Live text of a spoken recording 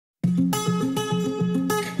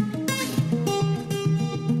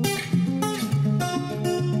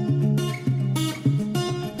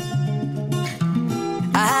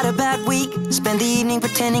spend the evening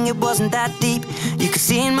pretending it wasn't that deep. You could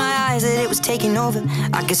see in my eyes that it was taking over.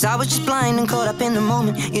 I guess I was just blind and caught up in the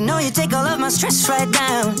moment. You know you take all of my stress right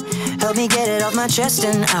down. Help me get it off my chest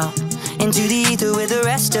and out into the ether with the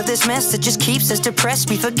rest of this mess that just keeps us depressed.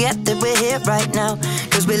 We forget that we're here right now,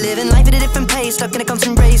 cause we're living life at a different pace, stuck in a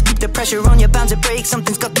constant race. Keep the pressure on, you're bound to break.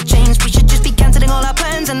 Something's got to change. We should just be cancelling all our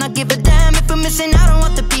plans and not give a damn if we're missing out on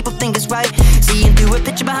what the people think is right. Seeing through a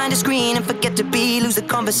picture behind a screen and forget to be. Lose the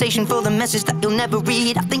conversation for the message that you'll never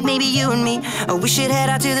read. I think maybe you and me, oh, we should head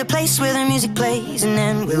out to the place where the music plays, and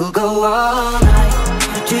then we'll go all night,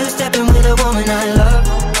 two-stepping with a woman I love.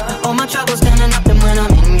 All my troubles standing up, and when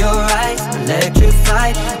I'm in your eyes,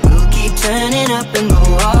 electrified. We'll keep turning up and go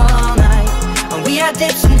all night. And we had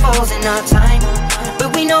dips and falls in our time,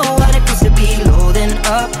 but we know what it feels to be low then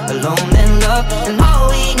up, alone then love. And all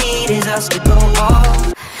we need is us to go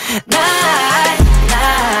all night,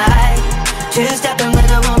 night. Two-stepping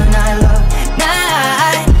with a woman I love.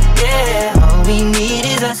 Night, yeah. All we need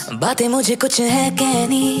is us. बातें मुझे कुछ है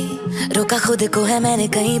कहनी, रोका खुद को है मैंने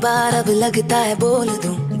कई बार, अब लगता है बोल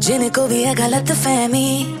दूं जिनको भी है गलत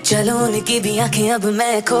फहमी। चलो उनकी भी आंखें अब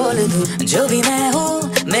मैं खोल दूं। जो भी मैं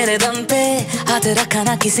हूँ मेरे दम पे, हाथ रखा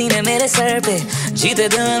ना किसी ने मेरे सर पे। जीते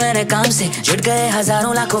दिल मैंने काम से, जुट गए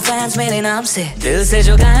हजारों लाखों फैंस मेरे नाम से। दिल से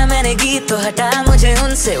जो गाया मैंने गीत तो हटाया मुझे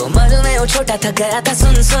उनसे। उम्र में वो छोटा था गया था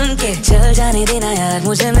सुन सुन के। चल जाने देना यार,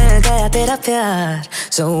 मुझे मिल गया तेरा प्यार।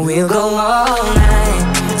 So we'll go all night,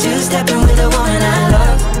 two-stepping with a woman I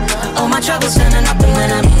love. All my troubles turning up, and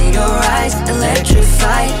when I'm in your eyes,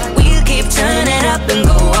 electrified. We'll keep turning up and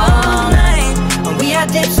go all night. And we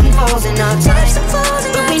had dips and falls in our time,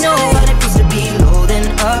 but we know what it feels to be low then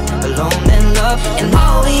up, alone then love. And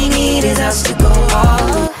all we need is us to go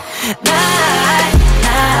all night,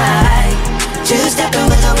 night. Two-stepping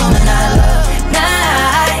with a woman I love.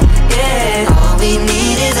 Night, yeah. All we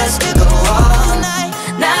need is us to go all night,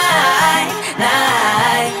 night,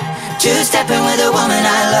 night. Two-stepping with a woman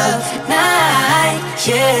I love.